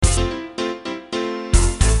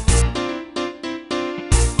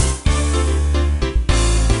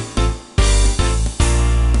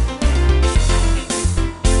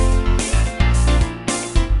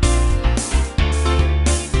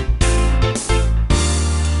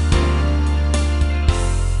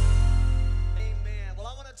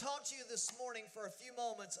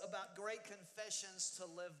great confessions to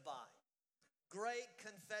live by. Great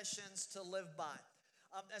confessions to live by.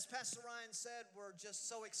 As Pastor Ryan said, we're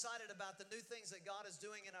just so excited about the new things that God is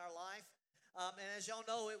doing in our life. And as y'all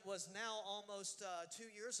know, it was now almost 2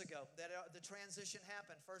 years ago that the transition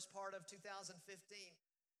happened, first part of 2015.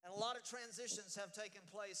 And a lot of transitions have taken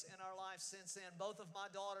place in our life since then. Both of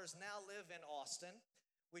my daughters now live in Austin.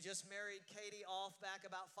 We just married Katie off back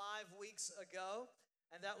about 5 weeks ago,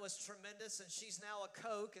 and that was tremendous. And she's now a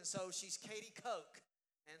Coke, and so she's Katie Coke.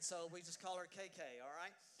 And so we just call her KK, all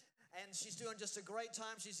right? And she's doing just a great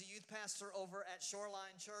time. She's a youth pastor over at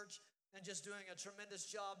Shoreline Church and just doing a tremendous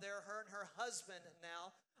job there. Her and her husband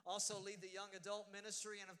now also lead the young adult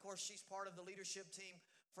ministry. And, of course, she's part of the leadership team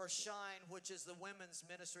for Shine, which is the women's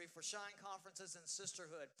ministry for Shine Conferences and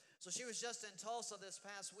Sisterhood. So she was just in Tulsa this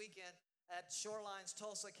past weekend at Shoreline's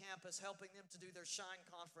Tulsa campus, helping them to do their Shine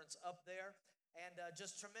Conference up there. And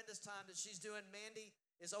just tremendous time that she's doing. Mandy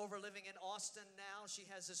is over living in Austin now. She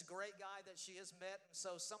has this great guy that she has met, and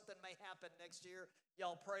so something may happen next year.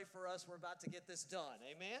 Y'all pray for us. We're about to get this done.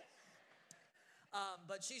 Amen?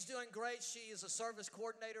 But she's doing great. She is a service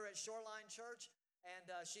coordinator at Shoreline Church, and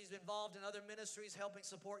she's involved in other ministries, helping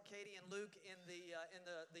support Katie and Luke in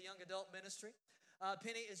the young adult ministry.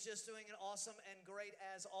 Penny is just doing an awesome and great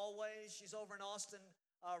as always. She's over in Austin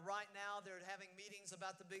right now. They're having meetings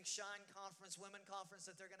about the big Shine Conference, women conference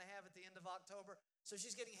that they're going to have at the end of October. So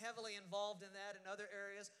she's getting heavily involved in that and other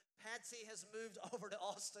areas. Patsy has moved over to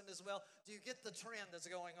Austin as well. Do you get the trend that's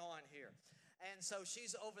going on here? And so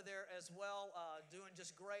she's over there as well, doing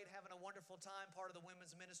just great, having a wonderful time, part of the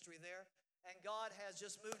women's ministry there. And God has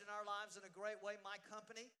just moved in our lives in a great way. My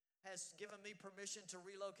company has given me permission to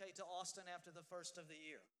relocate to Austin after the first of the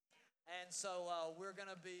year. And so we're going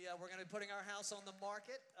to be putting our house on the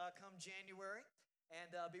market come January.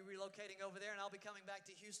 And be relocating over there, and I'll be coming back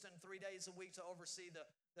to Houston 3 days a week to oversee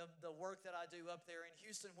the work that I do up there in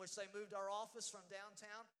Houston, which they moved our office from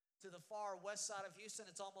downtown to the far west side of Houston.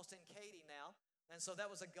 It's almost in Katy now, and so that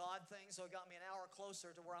was a God thing, so it got me an hour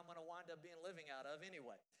closer to where I'm going to wind up being living out of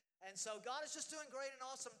anyway. And so God is just doing great and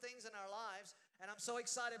awesome things in our lives, and I'm so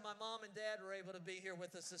excited my mom and dad were able to be here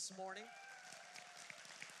with us this morning.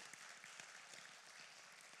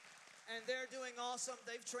 And they're doing awesome.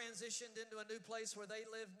 They've transitioned into a new place where they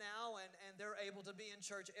live now, and they're able to be in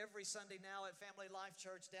church every Sunday now at Family Life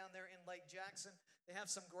Church down there in Lake Jackson. They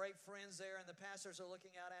have some great friends there, and the pastors are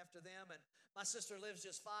looking out after them. And my sister lives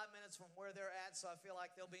just 5 minutes from where they're at, so I feel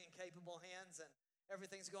like they'll be in capable hands, and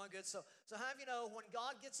everything's going good. So how do you know when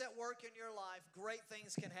God gets at work in your life, great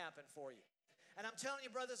things can happen for you? And I'm telling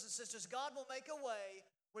you, brothers and sisters, God will make a way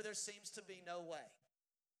where there seems to be no way.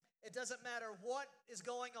 It doesn't matter what is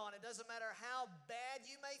going on. It doesn't matter how bad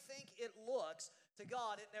you may think it looks. To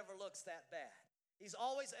God, it never looks that bad. He's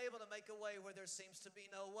always able to make a way where there seems to be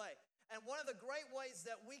no way. And one of the great ways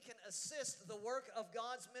that we can assist the work of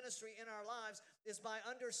God's ministry in our lives is by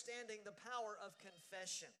understanding the power of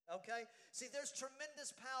confession, okay? See, there's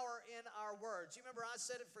tremendous power in our words. You remember I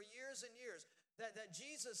said it for years and years, that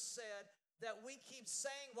Jesus said that we keep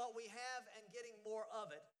saying what we have and getting more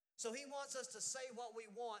of it. So he wants us to say what we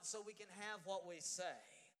want so we can have what we say.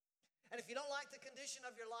 And if you don't like the condition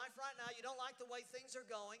of your life right now, you don't like the way things are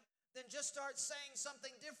going, then just start saying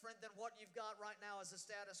something different than what you've got right now as a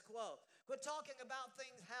status quo. Quit talking about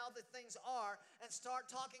things, how the things are, and start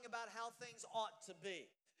talking about how things ought to be.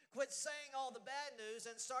 Quit saying all the bad news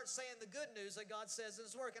and start saying the good news that God says in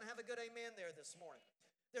his word. Can I have a good amen there this morning?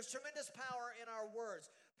 There's tremendous power in our words.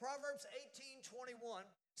 Proverbs 18:21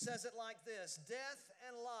 says it like this: death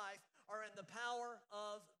and life are in the power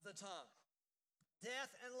of the tongue.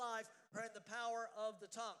 Death and life are in the power of the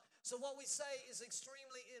tongue. So what we say is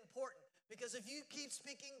extremely important, because if you keep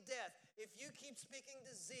speaking death, if you keep speaking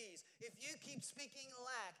disease, if you keep speaking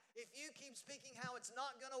lack, if you keep speaking how it's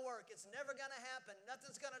not going to work, it's never going to happen,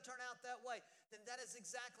 nothing's going to turn out that way, then that is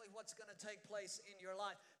exactly what's going to take place in your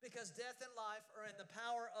life, because death and life are in the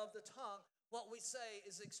power of the tongue. What we say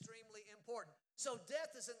is extremely important. So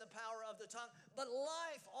death is in the power of the tongue, but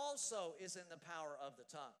life also is in the power of the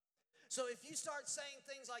tongue. So if you start saying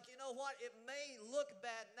things like, you know what, it may look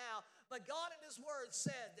bad now, but God in his word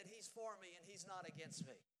said that he's for me and he's not against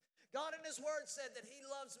me. God in his word said that he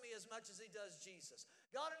loves me as much as he does Jesus.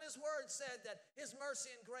 God in his word said that his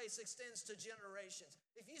mercy and grace extends to generations.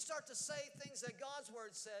 If you start to say things that God's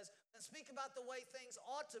word says and speak about the way things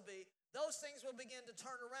ought to be, those things will begin to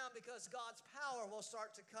turn around, because God's power will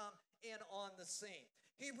start to come in on the scene.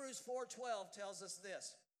 Hebrews 4:12 tells us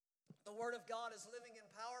this: the word of God is living and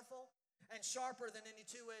powerful and sharper than any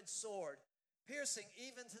two-edged sword, piercing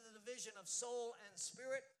even to the division of soul and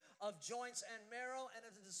spirit, of joints and marrow, and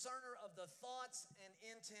is a discerner of the thoughts and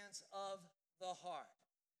intents of the heart.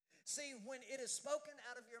 See, when it is spoken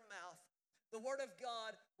out of your mouth, the word of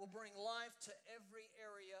God will bring life to every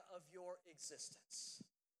area of your existence.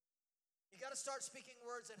 You got to start speaking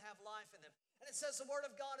words that have life in them. And it says the word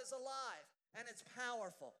of God is alive and it's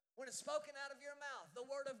powerful. When it's spoken out of your mouth, the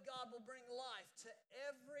word of God will bring life to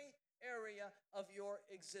every area of your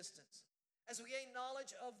existence. As we gain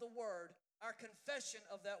knowledge of the word, our confession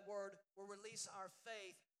of that word will release our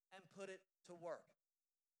faith and put it to work.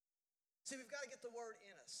 See, we've got to get the word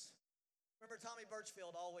in us. Remember, Tommy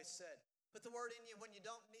Birchfield always said, put the word in you when you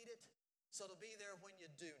don't need it, so it'll be there when you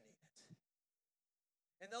do need it.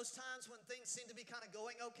 In those times when things seem to be kind of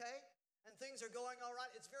going okay, and things are going all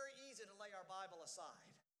right, it's very easy to lay our Bible aside.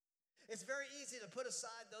 It's very easy to put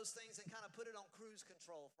aside those things and kind of put it on cruise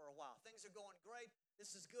control for a while. Things are going great.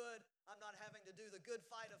 This is good. I'm not having to do the good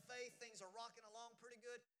fight of faith. Things are rocking along pretty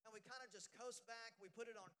good. And we kind of just coast back. We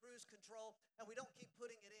put it on cruise control, and we don't keep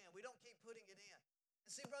putting it in. We don't keep putting it in.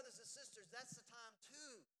 And see, brothers and sisters, that's the time to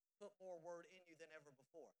put more word in you than ever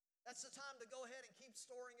before. That's the time to go ahead and keep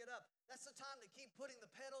storing it up. That's the time to keep putting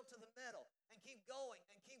the pedal to the metal and keep going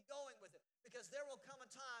with it. Because there will come a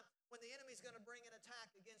time when the enemy's going to bring an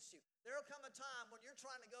attack against you. There will come a time when you're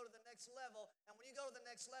trying to go to the next level, and when you go to the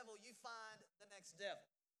next level, you find the next devil.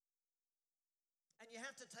 And you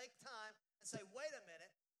have to take time and say, wait a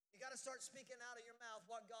minute, you got to start speaking out of your mouth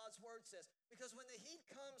what God's word says. Because when the heat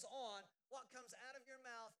comes on, what comes out of your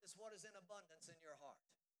mouth is what is in abundance in your heart.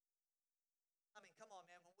 I mean, come on,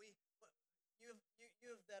 man.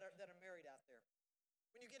 You that are married out there,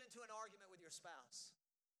 when you get into an argument with your spouse,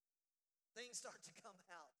 things start to come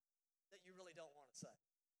out that you really don't want to say.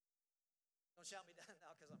 Don't shout me down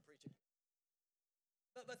now because I'm preaching.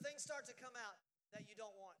 But things start to come out that you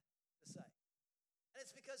don't want to say. And it's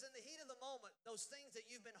because in the heat of the moment, those things that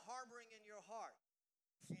you've been harboring in your heart,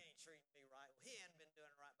 she ain't treating me right. Well, he ain't been doing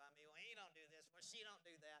right by me. Well, he don't do this. Well, she don't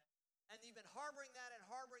do that. And you've been harboring that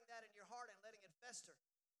in your heart and letting it fester.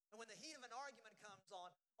 And when the heat of an argument comes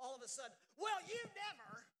on, all of a sudden, well, you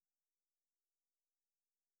never.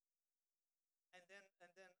 And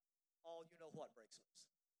then all you know what breaks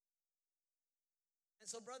loose. And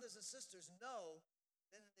so, brothers and sisters, know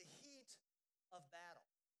that in the heat of battle,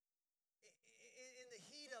 in the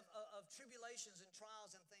heat of tribulations and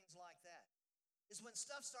trials and things like that, is when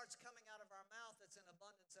stuff starts coming out of our mouth that's in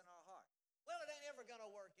abundance in our heart. Well, it ain't ever going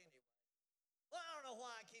to work anyway. Well, I don't know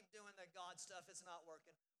why I keep doing that God stuff. It's not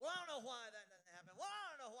working. Well, I don't know why that doesn't happen. Well,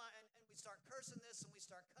 I don't know why. And we start cursing this and we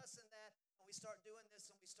start cussing that. And we start doing this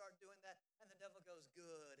and we start doing that. And the devil goes,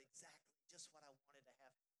 good, exactly, just what I wanted to have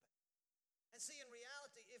happen. And see, in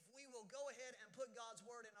reality, if we will go ahead and put God's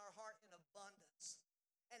word in our heart in abundance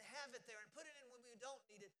and have it there and put it in when we don't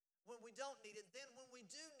need it, then when we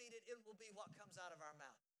do need it, it will be what comes out of our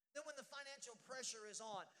mouth. Then when the financial pressure is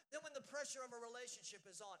on, then when the pressure of a relationship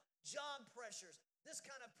is on, job pressures, this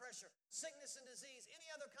kind of pressure, sickness and disease,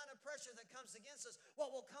 any other kind of pressure that comes against us,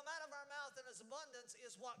 what will come out of our mouth in its abundance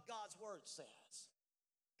is what God's word says.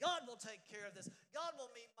 God will take care of this. God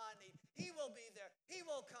will meet my need. He will be there. He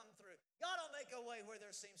will come through. God will make a way where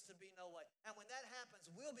there seems to be no way. And when that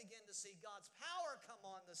happens, we'll begin to see God's power come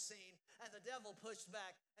on the scene and the devil pushed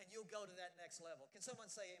back, and you'll go to that next level. Can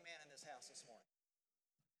someone say amen in this house this morning?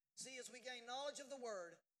 See, as we gain knowledge of the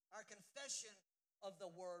word, our confession of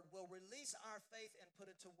the word will release our faith and put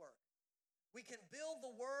it to work. We can build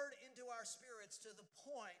the word into our spirits to the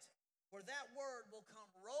point where that word will come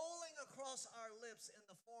rolling across our lips in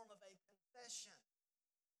the form of a confession.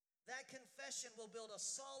 That confession will build a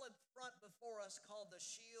solid front before us called the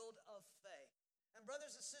shield of faith. And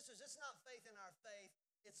brothers and sisters, it's not faith in our faith,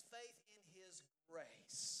 it's faith in his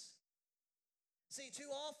grace. See,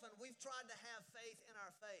 too often we've tried to have faith in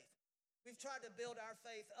our faith. We've tried to build our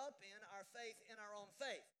faith up in our faith in our own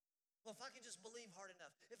faith. Well, if I can just believe hard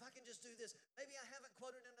enough, if I can just do this, maybe I haven't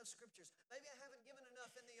quoted enough scriptures, maybe I haven't given enough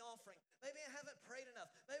in the offering, maybe I haven't prayed enough,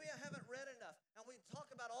 maybe I haven't read enough. And we talk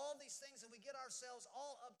about all these things and we get ourselves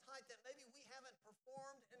all uptight that maybe we haven't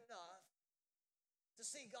performed enough to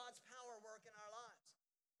see God's power work in our lives.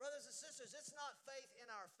 Brothers and sisters, it's not faith in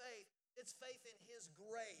our faith, it's faith in his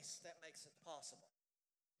grace that makes it possible.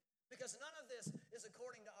 Because none of this is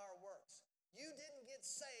according to our works. You didn't get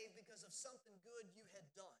saved because of something good you had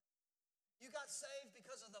done. You got saved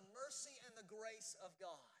because of the mercy and the grace of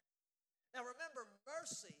God. Now remember,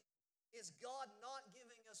 mercy is God not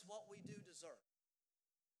giving us what we do deserve.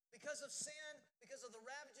 Because of sin, because of the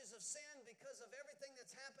ravages of sin, because of everything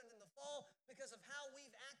that's happened in the fall, because of how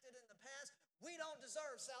we've acted in the past, we don't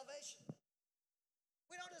deserve salvation.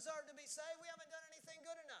 We don't deserve to be saved. We haven't done anything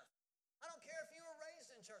good enough. I don't care if you were raised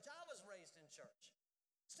in church. I was raised in church.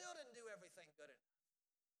 Still didn't do everything good enough.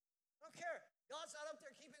 I don't care. God's not up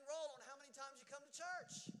there keeping roll on how many times you come to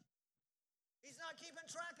church. He's not keeping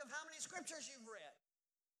track of how many scriptures you've read.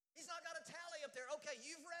 He's not got a tally up there. Okay,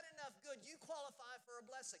 you've read enough good. You qualify for a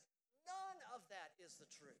blessing. None of that is the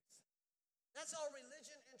truth. That's all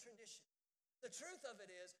religion and tradition. The truth of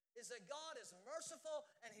it is that God is merciful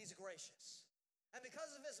and He's gracious. And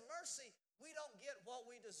because of His mercy, we don't get what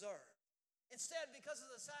we deserve. Instead, because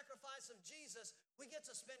of the sacrifice of Jesus, we get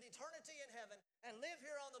to spend eternity in heaven and live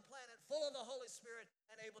here on the planet full of the Holy Spirit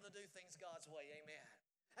and able to do things God's way. Amen.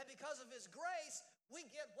 And because of His grace, we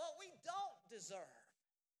get what we don't deserve.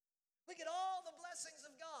 We get all the blessings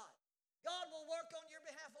of God. God will work on your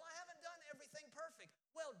behalf. Well, I haven't done everything perfect.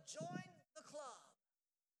 Well, join the club.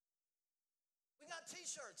 We got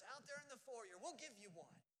t-shirts out there in the foyer. We'll give you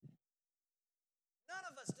one. None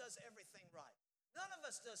of us does everything right. None of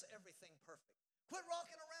us does everything perfect. Quit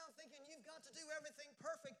walking around thinking you've got to do everything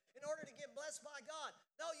perfect in order to get blessed by God.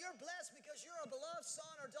 No, you're blessed because you're a beloved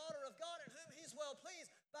son or daughter of God in whom He's well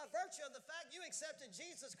pleased by virtue of the fact you accepted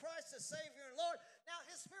Jesus Christ as Savior and Lord. Now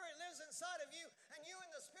His Spirit lives inside of you, and you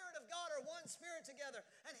and the Spirit of God are one spirit together.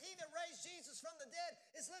 And He that raised Jesus from the dead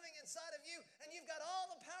is living inside of you, and you've got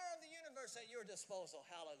all the power of the universe at your disposal.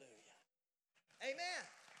 Hallelujah. Amen.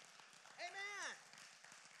 Amen.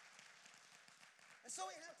 And so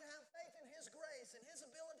we have to have faith in His grace and His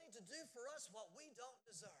ability to do for us what we don't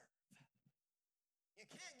deserve. You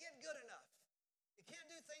can't get good enough. You can't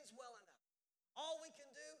do things well enough. All we can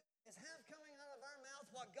do is have coming out of our mouth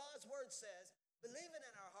what God's Word says, believe it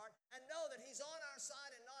in our heart, and know that He's on our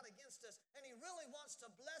side and not against us, and He really wants to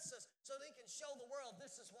bless us so that He can show the world,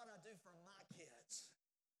 this is what I do for my kids.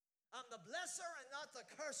 I'm the blesser and not the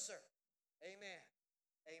curser. Amen.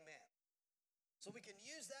 Amen. So we can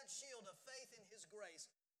use that shield of faith in His grace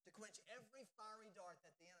to quench every fiery dart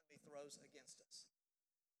that the enemy throws against us.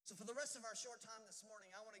 So for the rest of our short time this morning,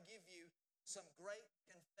 I want to give you some great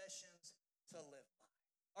confessions to live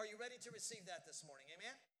by. Are you ready to receive that this morning?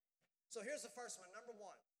 Amen? So here's the first one. Number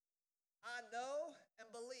one, I know and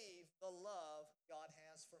believe the love God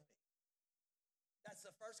has for me. That's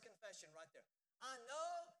the first confession right there. I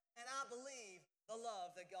know and I believe the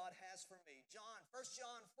love that God has for me. 1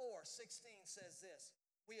 John 4:16 says this,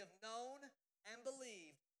 we have known and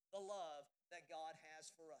believed the love that God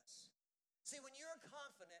has for us. See, when you're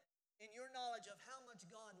confident in your knowledge of how much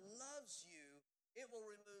God loves you, it will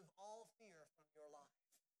remove all fear from your life.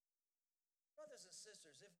 Brothers and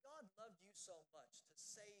sisters, if God loved you so much to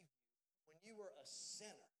save you when you were a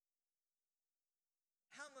sinner,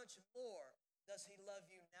 how much more does He love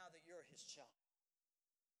you now that you're His child?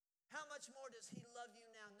 How much more does He love you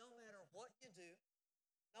now no matter what you do,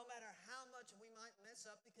 no matter how much we might mess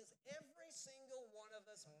up, because every single one of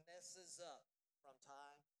us messes up from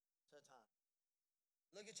time to time.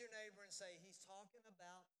 Look at your neighbor and say, he's talking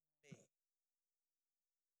about me.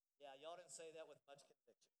 Yeah, y'all didn't say that with much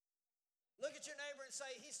conviction. Look at your neighbor and say,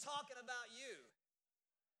 he's talking about you.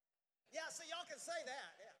 Yeah, so y'all can say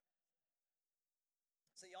that. Yeah.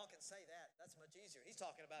 So y'all can say that. That's much easier. He's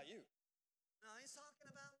talking about you. No, he's talking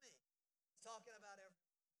about me. He's talking about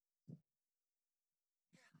everything.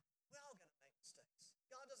 Yeah, we're all going to make mistakes.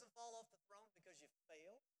 God doesn't fall off the throne because you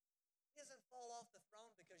failed. He doesn't fall off the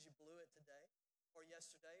throne because you blew it today or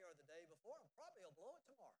yesterday or the day before, and probably he'll blow it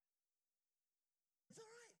tomorrow. It's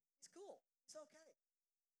all right. He's cool. It's okay.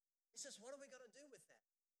 It's just, what are we going to do with that?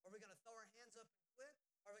 Are we going to throw our hands up and quit?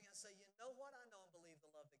 Are we going to say, you know what? I know and believe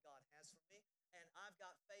the love that God has for me, and I've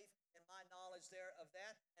got faith in my knowledge there of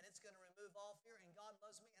that, and it's going to remove all fear, and God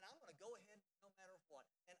loves me, and I'm going to go ahead no matter what,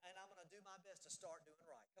 and I'm going to do my best to start doing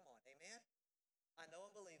right. Come on, amen? I know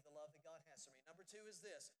and believe the love that God has for me. Number two is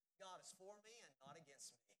this, God is for me and not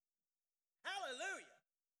against me. Hallelujah!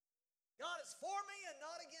 God is for me and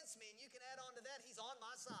not against me, and you can add on to that, He's on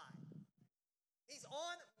my side. He's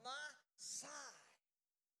on my side.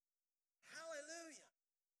 Hallelujah!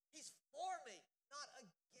 He's for me, not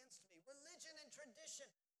against me. Religion and tradition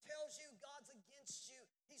tells you God's against you.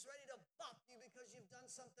 He's ready to bop you because you've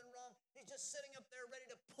done something wrong. He's just sitting up there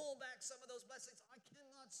ready to pull back some of those blessings. I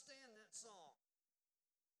cannot stand that song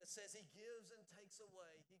that says He gives and takes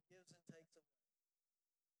away. He gives and takes away.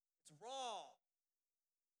 It's wrong.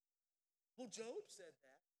 Well, Job said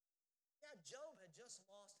that. Yeah, Job had just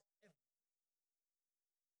lost everything.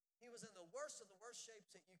 He was in the worst of the worst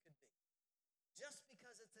shapes that you could be. Just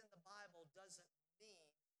because it's in the Bible doesn't mean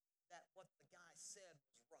that what the guy said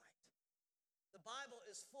was right. The Bible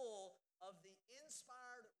is full of the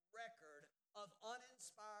inspired record of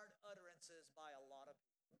uninspired utterances by a lot of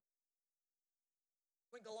people.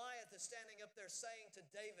 When Goliath is standing up there saying to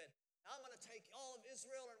David, I'm going to take all of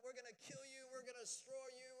Israel and we're going to kill you, we're going to destroy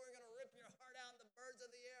you, we're going to rip your heart out, the birds of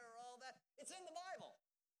the air, or all that. It's in the Bible.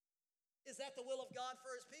 Is that the will of God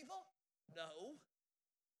for his people? No.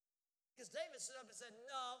 Because David stood up and said,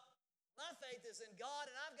 no, my faith is in God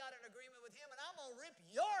and I've got an agreement with him and I'm going to rip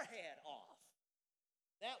your head off.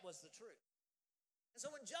 That was the truth. And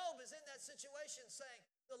so when Job is in that situation saying,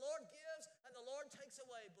 the Lord gives and the Lord takes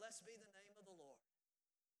away, blessed be the name of the Lord.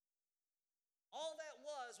 All that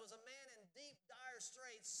was a man in deep, dire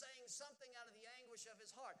straits saying something out of the anguish of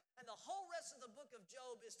his heart. And the whole rest of the book of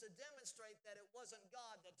Job is to demonstrate that it wasn't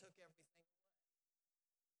God that took everything away.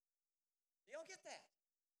 You don't get that.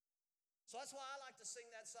 So that's why I like to sing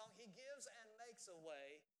that song, He gives and makes a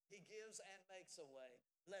way. He gives and makes a way.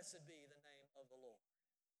 Blessed be the name of the Lord.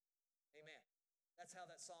 Amen. That's how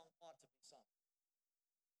that song ought to be sung.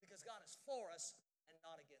 Because God is for us and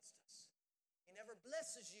not against us. He never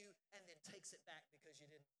blesses you and then takes it back because you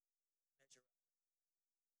didn't measure up.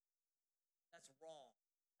 That's wrong.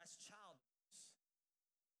 That's child abuse.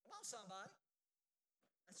 Come on, somebody.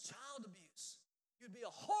 That's child abuse. You'd be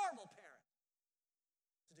a horrible parent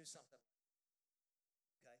to do something like that.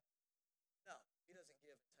 Okay? No, he doesn't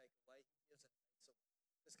give and take away. He gives and takes away.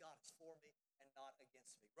 Because God is for me and not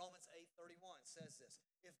against me. Romans 8:31 says this.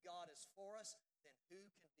 If God is for us, then who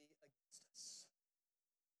can be against us?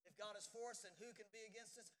 If God is for us, then who can be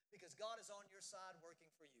against us? Because God is on your side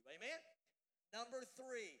working for you. Amen? Number 3,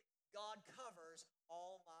 God covers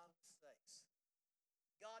all my mistakes.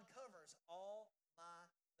 God covers all my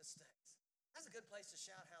mistakes. That's a good place to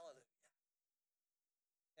shout hallelujah.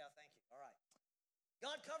 Yeah, thank you. All right.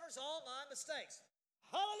 God covers all my mistakes.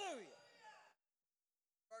 Hallelujah.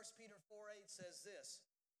 1 Peter 4:8 says this,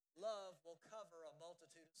 love will cover a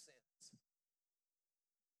multitude of sins.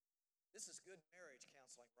 This is good marriage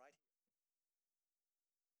counseling right here.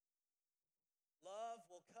 Love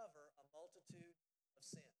will cover a multitude of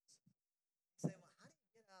sins. You say, well, how do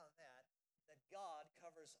you get out of that God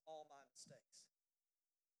covers all my mistakes?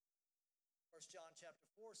 1 John chapter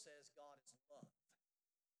 4 says God is love.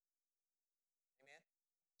 Amen?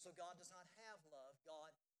 So God does not have love.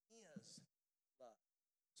 God is love.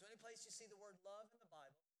 So any place you see the word love in the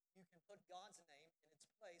Bible, you can put God's name in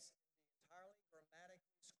its place and be entirely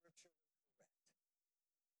grammatically, scripturally correct.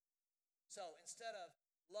 So instead of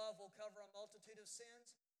love will cover a multitude of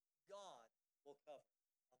sins, God will cover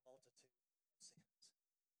a multitude of sins.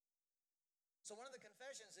 So one of the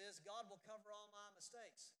confessions is God will cover all my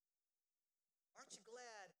mistakes. Aren't you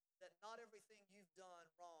glad that not everything you've done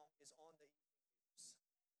wrong is on the evil leaders?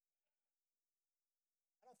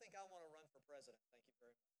 I don't think I want to run for president. Thank you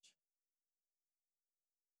very much.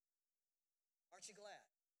 Aren't you glad?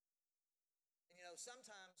 And you know,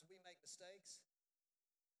 sometimes we make mistakes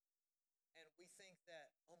and we think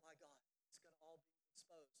that, oh my God, it's going to all be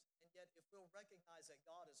exposed. And yet, if we'll recognize that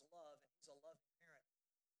God is love and He's a loving parent,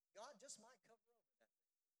 God just might cover over that thing.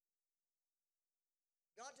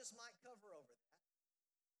 God just might cover over that.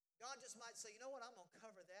 God just might say, you know what, I'm going to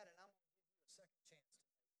cover that and I'm going to give you a second chance to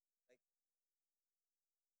make it.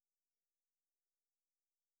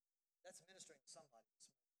 That's ministering to somebody this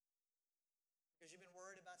morning. Because you've been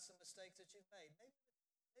worried about some mistakes that you've made.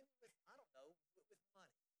 Maybe with I don't know, with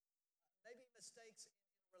money. Maybe mistakes in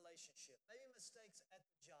a relationship. Maybe mistakes at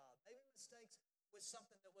the job. Maybe mistakes with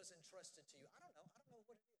something that was entrusted to you. I don't know what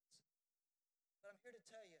it is. But I'm here to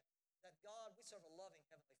tell you that God, we serve a loving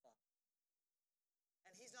Heavenly Father.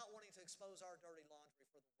 And He's not wanting to expose our dirty laundry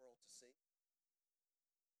for the world to see.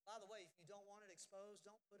 By the way, if you don't want it exposed,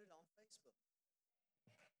 don't put it on Facebook.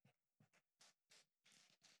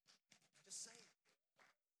 I'm just saying.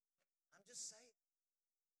 I'm just saying.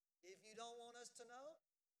 If you don't want us to know,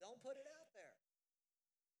 don't put it out there.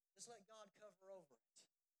 Just let God cover over it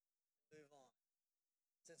and move on.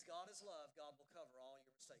 Since God is love, God will cover all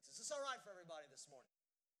your mistakes. Is this all right for everybody this morning?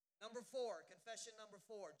 Number 4, confession number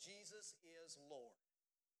 4, Jesus is Lord.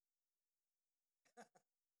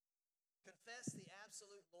 Confess the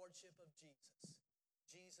absolute lordship of Jesus.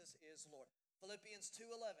 Jesus is Lord. Philippians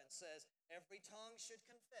 2:11 says, every tongue should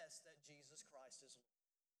confess that Jesus Christ is Lord.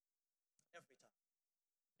 Every tongue.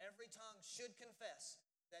 Every tongue should confess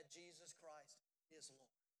that Jesus Christ is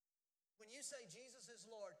Lord. When you say Jesus is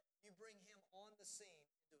Lord, you bring Him on the scene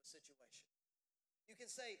into a situation. You can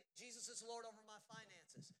say, Jesus is Lord over my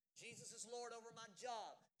finances. Jesus is Lord over my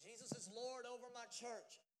job. Jesus is Lord over my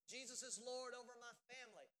church. Jesus is Lord over my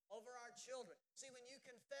family, over our children. See, when you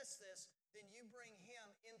confess this, then you bring Him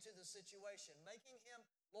into the situation. Making Him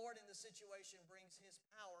Lord in the situation brings His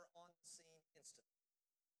power on the scene instantly.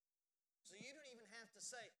 So you don't even have to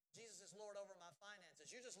say, Jesus is Lord over my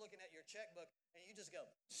finances. You're just looking at your checkbook and you just go,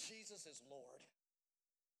 Jesus is Lord.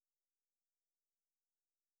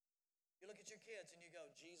 look at your kids and you go,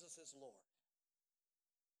 Jesus is Lord.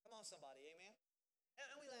 Come on, somebody, amen? And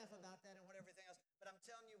we laugh about that and what everything else. But I'm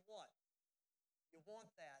telling you what, you want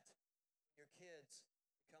that when your kids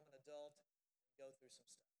become an adult and go through some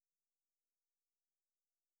stuff.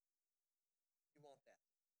 You want that.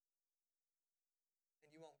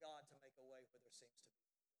 And you want God to make a way where there seems to be no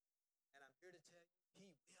way. And I'm here to tell you,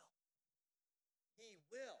 He will. He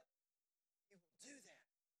will. He will do that.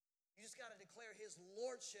 You just got to declare His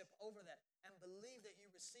lordship over that and believe that you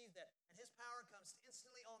receive that. And His power comes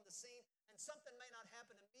instantly on the scene. And something may not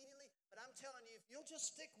happen immediately, but I'm telling you, if you'll just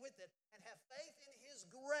stick with it and have faith in His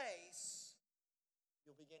grace,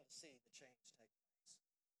 you'll begin to see the change take place.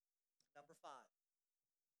 Number 5,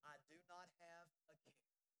 I do not have a care.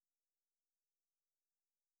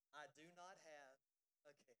 I do not have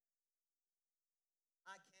a care.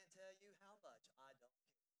 I can't tell you how much I don't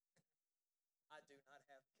care. I do not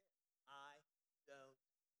have a care. I don't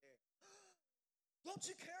care. Don't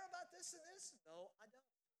you care about this and this? No, I don't.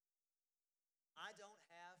 I don't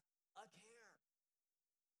have a care.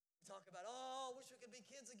 You talk about, oh, wish we could be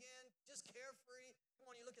kids again, just carefree. Come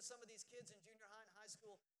on, you look at some of these kids in junior high and high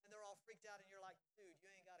school, and they're all freaked out, and you're like, dude, you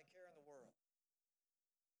ain't got a care in the world.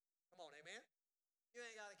 Come on, amen? You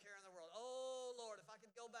ain't got a care in the world. Oh, Lord, if I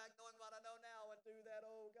could go back knowing what I know now and do that,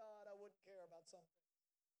 oh, God, I wouldn't care about some things.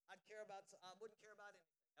 I wouldn't care about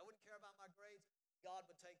anything. I wouldn't care about my grades. God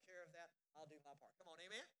would take care of that. I'll do my part. Come on,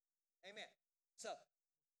 amen? Amen. So,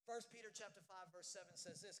 1 Peter chapter 5, verse 7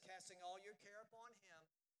 says this, casting all your care upon Him,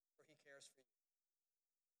 for He cares for you.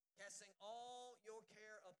 Casting all your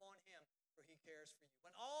care upon Him, for He cares for you.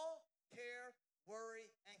 When all care,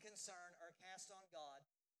 worry, and concern are cast on God,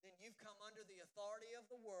 then you've come under the authority of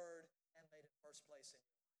the Word and made it first place in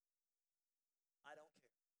your life. I don't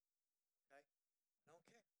care. Okay? I don't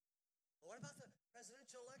care. But what about the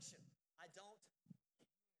presidential election? I don't care.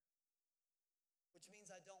 Which means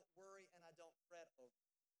I don't worry and I don't fret over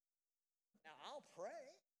it. Now, I'll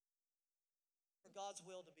pray for God's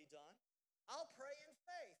will to be done. I'll pray in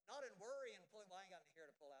faith, not in worry and pulling. Well, I ain't got any hair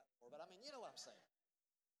to pull out anymore, but I mean, you know what I'm saying.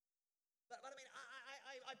 But I mean,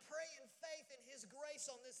 I pray in faith in His grace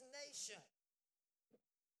on this nation.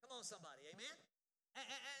 Come on, somebody, amen?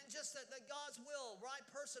 And just that God's will, right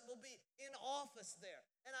person will be in office there.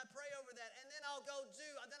 And I pray over that, and then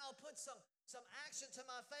I'll put some action to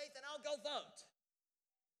my faith, and I'll go vote.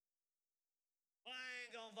 I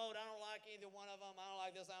ain't going to vote. I don't like either one of them. I don't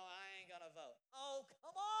like this. I ain't going to vote. Oh,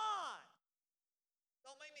 come on.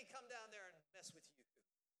 Don't make me come down there and mess with you.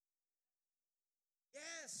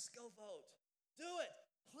 Yes, go vote. Do it.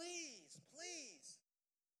 Please, please.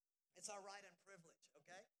 It's our right and privilege,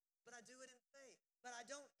 okay? But I do it in faith. But I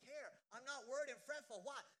don't care. I'm not worried and fretful.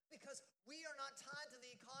 Why? Because we are not tied to the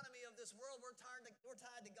economy of this world. We're tied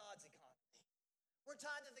to God's economy. We're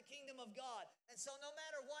tied to the kingdom of God. And so no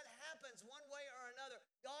matter what happens one way or another,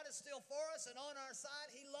 God is still for us and on our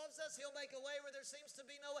side. He loves us. He'll make a way where there seems to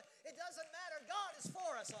be no way. It doesn't matter. God is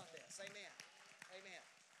for us on this. Amen. Amen.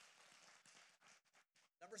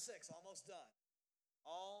 Number 6, almost done.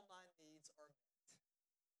 All my needs are met.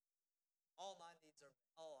 All my needs are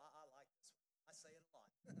met. Oh, I like this one. I say it a lot.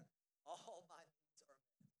 All my needs are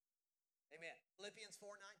met. Amen. Philippians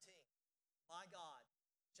 4:19. My God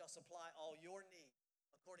shall supply all your need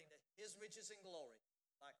according to His riches and glory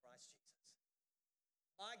by Christ Jesus.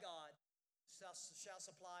 My God shall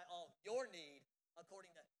supply all your need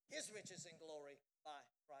according to His riches and glory by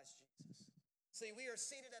Christ Jesus. See, we are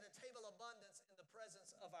seated at a table of abundance in the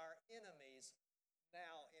presence of our enemies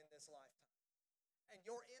now in this lifetime. And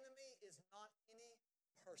your enemy is not any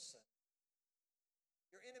person.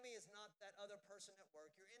 Your enemy is not that other person at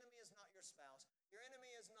work. Your enemy is not your spouse. Your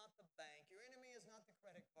enemy is not the bank. Your enemy is not the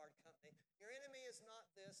credit card company. Your enemy is not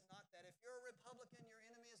this, not that. If you're a Republican, your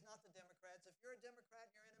enemy is not the Democrats. If you're a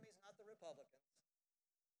Democrat, your enemy is not the Republicans.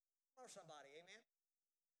 Or somebody, amen?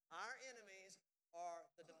 Our enemies are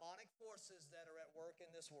the demonic forces that are at work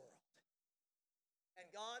in this world. And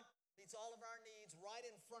God meets all of our needs right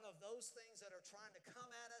in front of those things that are trying to come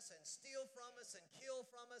at us and steal from us and kill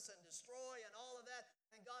from us and destroy and all of that.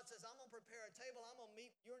 And God says, I'm going to prepare a table. I'm going to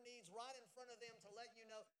meet your needs right in front of them to let you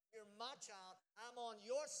know you're my child. I'm on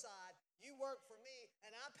your side. You work for me,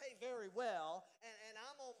 and I pay very well. And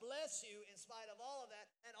I'm going to bless you in spite of all of that.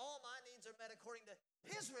 And all my needs are met according to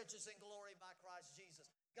His riches and glory by Christ Jesus.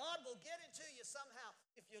 God will get it to you somehow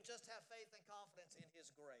if you'll just have faith and confidence in His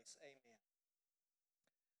grace. Amen.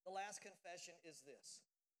 The last confession is this.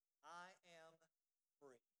 I am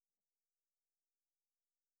free.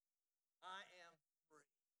 I am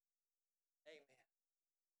free. Amen.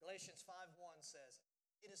 Galatians 5:1 says,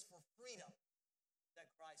 it is for freedom that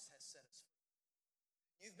Christ has set us free.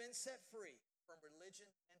 You've been set free from religion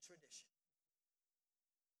and tradition.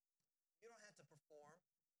 You don't have to perform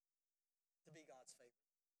to be God's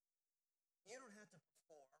favorite. You don't have to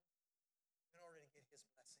perform in order to get his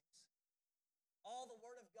blessings. All the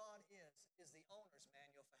Word of God is the owner's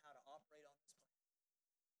manual for how to operate on this planet.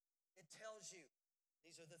 It tells you,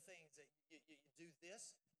 these are the things that you do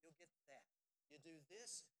this, you'll get that. You do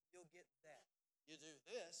this, you'll get that. You do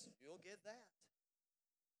this, you'll get that.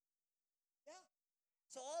 Yeah.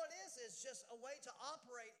 So all it is just a way to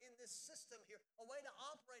operate in this system here, a way to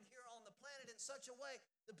operate here on the planet in such a way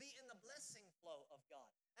to be in the blessing flow of God.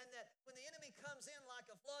 And that when the enemy comes in like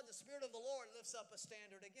a flood, the Spirit of the Lord lifts up a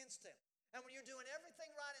standard against him. And when you're doing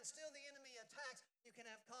everything right and still the enemy attacks, you can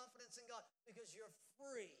have confidence in God because you're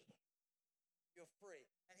free. You're free.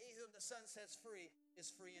 And he whom the Son sets free is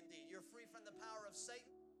free indeed. You're free from the power of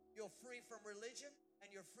Satan. You're free from religion. And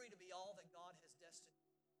you're free to be all that God has destined you.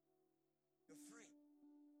 You're free.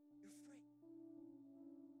 You're free.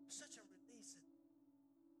 Such a release.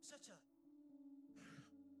 Such a...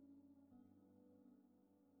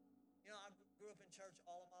 You know, I grew up in church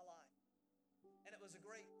all of my life. And it was a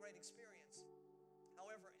great, great experience.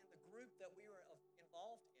 However, in the group that we were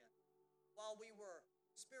involved in, while we were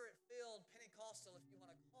Spirit-filled, Pentecostal, if you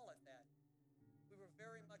want to call it that, we were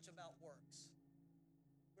very much about works.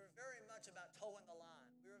 We were very much about towing the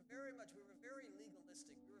line. We were very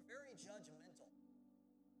legalistic. We were very judgmental.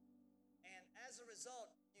 And as a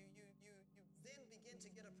result, you then begin to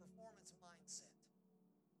get a performance mindset.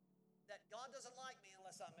 That God doesn't like me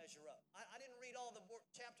unless I measure up. I didn't read all the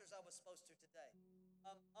chapters I was supposed to today.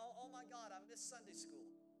 Oh my God, I missed Sunday school.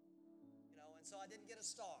 You know, and so I didn't get a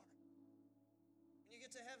star. When you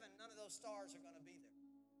get to heaven, none of those stars are going to be there.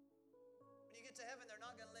 When you get to heaven, they're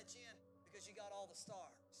not going to let you in because you got all the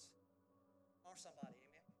stars. Or somebody,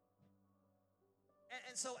 amen?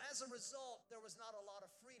 And so as a result, there was not a lot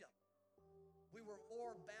of freedom. We were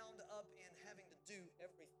more bound up in having to do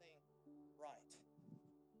everything right.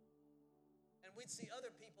 And we'd see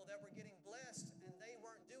other people that were getting blessed and they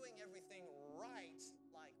weren't doing everything right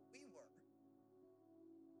like we were.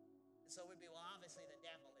 And so we'd be, well, obviously the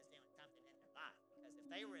devil is doing something in their life because if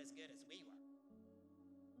they were as good as we were.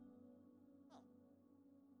 Oh.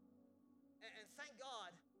 And thank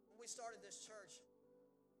God when we started this church,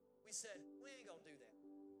 we said, we ain't going to do that.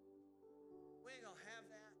 We ain't going to have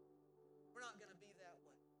that. We're not going to be that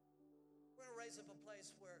way. We're going to raise up a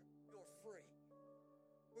place where you're free.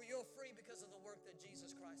 Where you're free because of the work that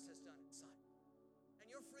Jesus Christ has done inside. And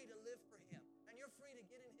you're free to live for him. And you're free to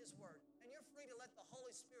get in his word. And you're free to let the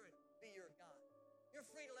Holy Spirit be your guide. You're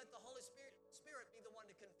free to let the Holy Spirit be the one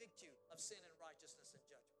to convict you of sin and righteousness and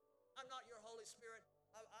judgment. I'm not your Holy Spirit.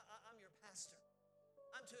 I'm your pastor.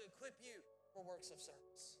 I'm to equip you for works of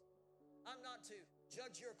service. I'm not to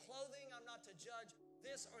judge your clothing. I'm not to judge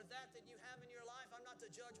this or that you have in your life. I'm not to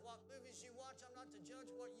judge what movies you watch. I'm not to judge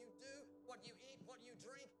what you do, what you eat, what you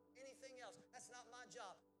drink, anything else. That's not my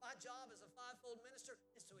job. My job as a fivefold minister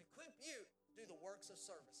is to equip you to do the works of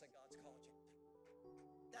service that God's called you to do.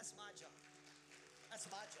 That's my job. That's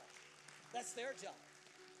my job. That's their job.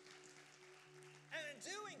 And in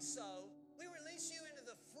doing so, we release you into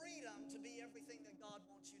the freedom to be everything that God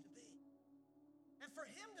wants you to be. And for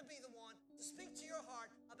him to be the one to speak to your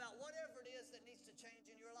heart about whatever it is that needs to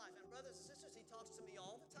change in your life. And brothers and sisters, he talks to me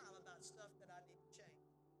all the time about stuff that I need to change.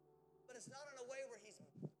 But it's not in a way where he's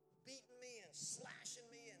beating me and slashing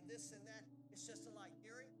me and this and that. It's just like,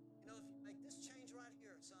 Gary, you know, if you make this change right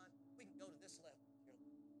here, son, we can go to this level.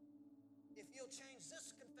 If you'll change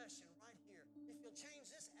this confession right here, if you'll change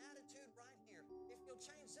this attitude right here, if you'll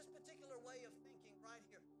change this particular way of thinking right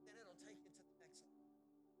here, then it'll take you to the next level.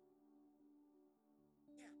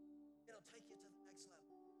 Yeah, it'll take you to the next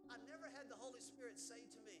level. I never had the Holy Spirit say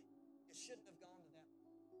to me, you shouldn't have gone to that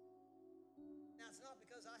movie. Now, it's not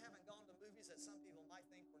because I haven't gone to movies that some people might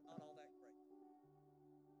think were not all that great.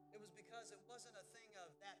 It was because it wasn't a thing of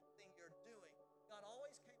that thing you're doing. God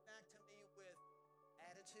always came back to me with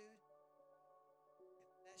attitude,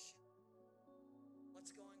 confession,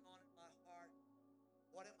 what's going on in my heart,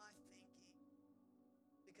 what am I thinking?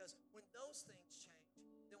 Because when those things change,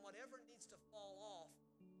 then whatever needs to fall off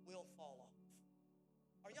will fall off.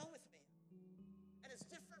 Are y'all with me? And it's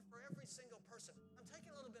different for every single person. I'm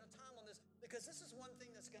taking a little bit of time on this because this is one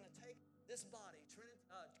thing that's going to take this body,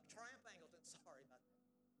 Triumph Angleton, sorry about that,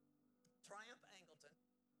 Triumph Angleton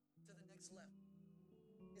to the next level,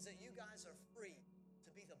 is that you guys are free to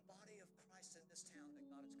be the body of Christ in this town that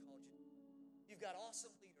God has called you to. You've got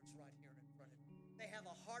awesome leaders right here in front of you. They have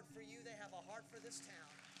a heart for you. They have a heart for this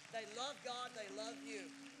town. They love God. They love you.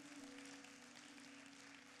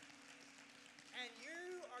 And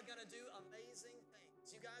you are going to do amazing things.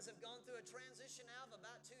 You guys have gone through a transition now of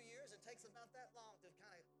about 2 years. It takes about that long to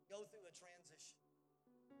kind of go through a transition.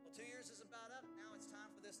 Well, 2 years is about up. Now it's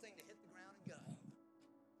time for this thing to hit the ground and go.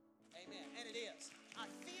 Amen. And it is.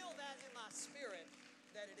 I feel that in my spirit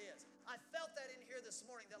that it is. I felt that in here this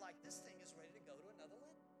morning. They're like, this thing is ready to go to another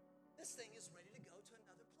level. This thing is ready to go to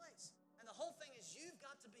another place. And the whole thing is you've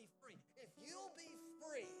got to be free. If you'll be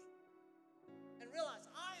free and realize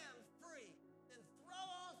I am free, then throw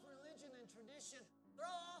off religion and tradition,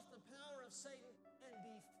 throw off the power of Satan, and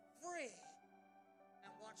be free.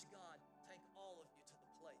 And watch God take all of you to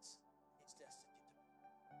the place He's destined you to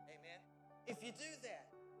be. Amen. If you do that,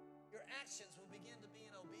 your actions will begin to be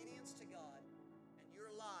in obedience to God, and your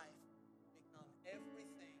life will become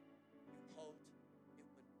everything you hoped it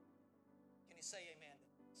would be. Can you say amen to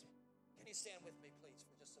this? Can you stand with me, please,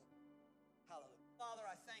 for just a moment? Hallelujah. Father,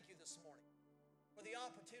 I thank you this morning for the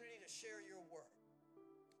opportunity to share your word.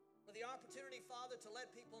 For the opportunity, Father, to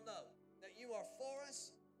let people know that you are for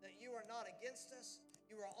us, that you are not against us,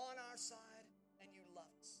 you are on our side, and you love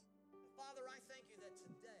us. And Father, I thank you that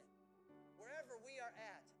today, wherever we are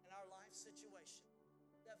at in our life situation,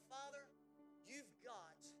 that, Father, you've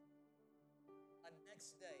got a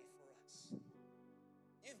next day for us.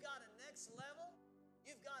 You've got a next level.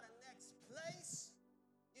 You've got a next place.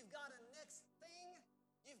 You've got a next thing.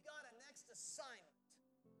 You've got a next assignment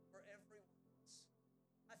for every one of us.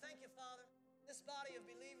 I thank you, Father. This body of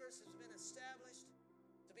believers has been established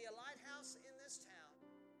to be a lighthouse in this town.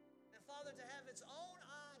 And, Father, to have its own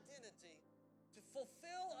identity, to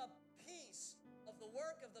fulfill a piece of the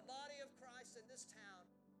work of the body of Christ in this town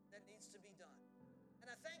that needs to be done. And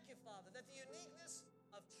I thank you, Father, that the uniqueness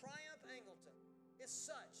of Triumph Angleton is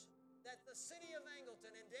such that the city of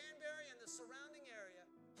Angleton and Danbury and the surrounding area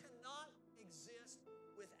cannot exist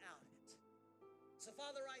without it. So,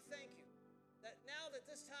 Father, I thank you that now that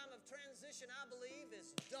this time of transition, I believe,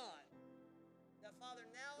 is done, that, Father,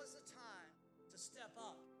 now is the time to step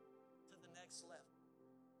up to the next level.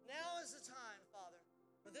 Now is the time, Father,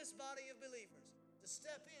 for this body of believers to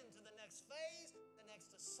step into the next phase, the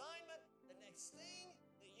next assignment, the next thing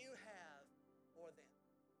that you have for them.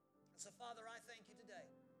 And so, Father, I thank you today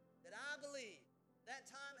that I believe that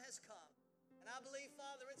time has come. And I believe,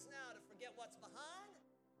 Father, it's now to forget what's behind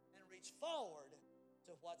and reach forward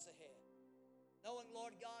to what's ahead. Knowing,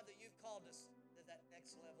 Lord God, that you've called us to that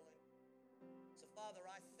next level in you. So, Father,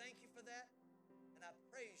 I thank you for that, and I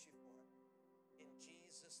praise you for it. In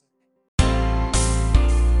Jesus' name.